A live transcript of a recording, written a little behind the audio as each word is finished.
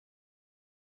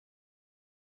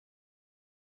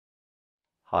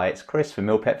Hi, it's Chris from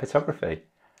Pet Photography,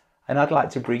 and I'd like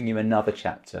to bring you another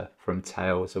chapter from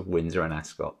Tales of Windsor and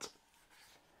Ascot.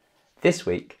 This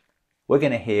week, we're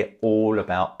going to hear all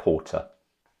about Porter.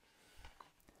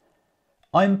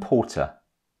 I'm Porter,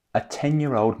 a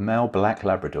 10-year-old male black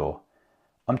Labrador.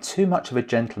 I'm too much of a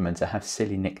gentleman to have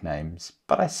silly nicknames,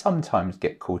 but I sometimes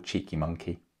get called Cheeky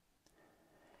Monkey.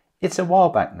 It's a while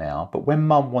back now, but when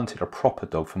Mum wanted a proper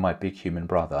dog for my big human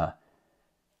brother,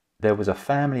 there was a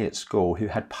family at school who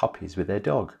had puppies with their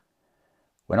dog.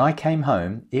 When I came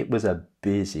home, it was a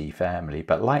busy family,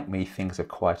 but like me, things have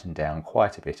quietened down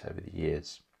quite a bit over the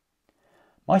years.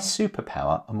 My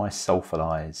superpower are my soulful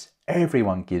eyes.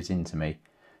 Everyone gives in to me.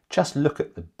 Just look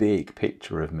at the big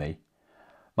picture of me.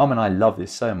 Mum and I love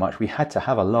this so much, we had to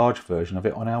have a large version of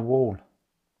it on our wall.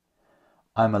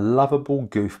 I'm a lovable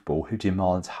goofball who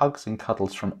demands hugs and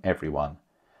cuddles from everyone.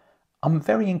 I'm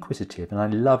very inquisitive and I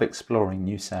love exploring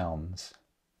new sounds.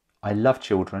 I love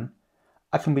children.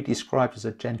 I can be described as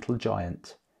a gentle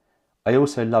giant. I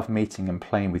also love meeting and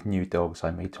playing with new dogs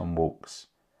I meet on walks.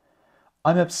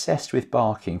 I'm obsessed with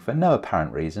barking for no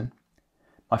apparent reason.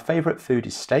 My favourite food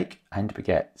is steak and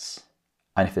baguettes.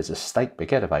 And if there's a steak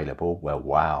baguette available, well,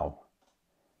 wow.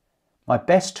 My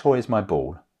best toy is my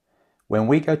ball. When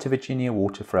we go to Virginia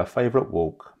Water for our favourite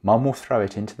walk, Mum will throw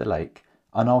it into the lake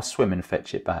and I'll swim and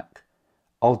fetch it back.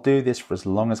 I'll do this for as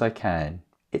long as I can.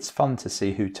 It's fun to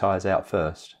see who tires out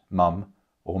first, Mum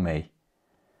or me.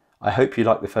 I hope you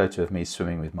like the photo of me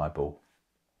swimming with my ball.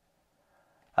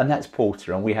 And that's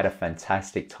Porter, and we had a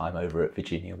fantastic time over at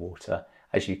Virginia Water,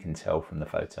 as you can tell from the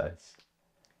photos.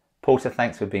 Porter,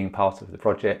 thanks for being part of the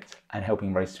project and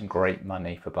helping raise some great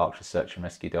money for Berkshire search and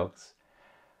rescue dogs.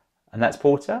 And that's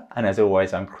Porter, and as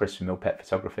always, I'm Chris from Pet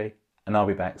Photography, and I'll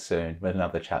be back soon with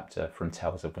another chapter from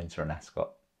Tales of Windsor and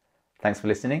Ascot. Thanks for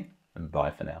listening, and bye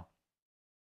for now.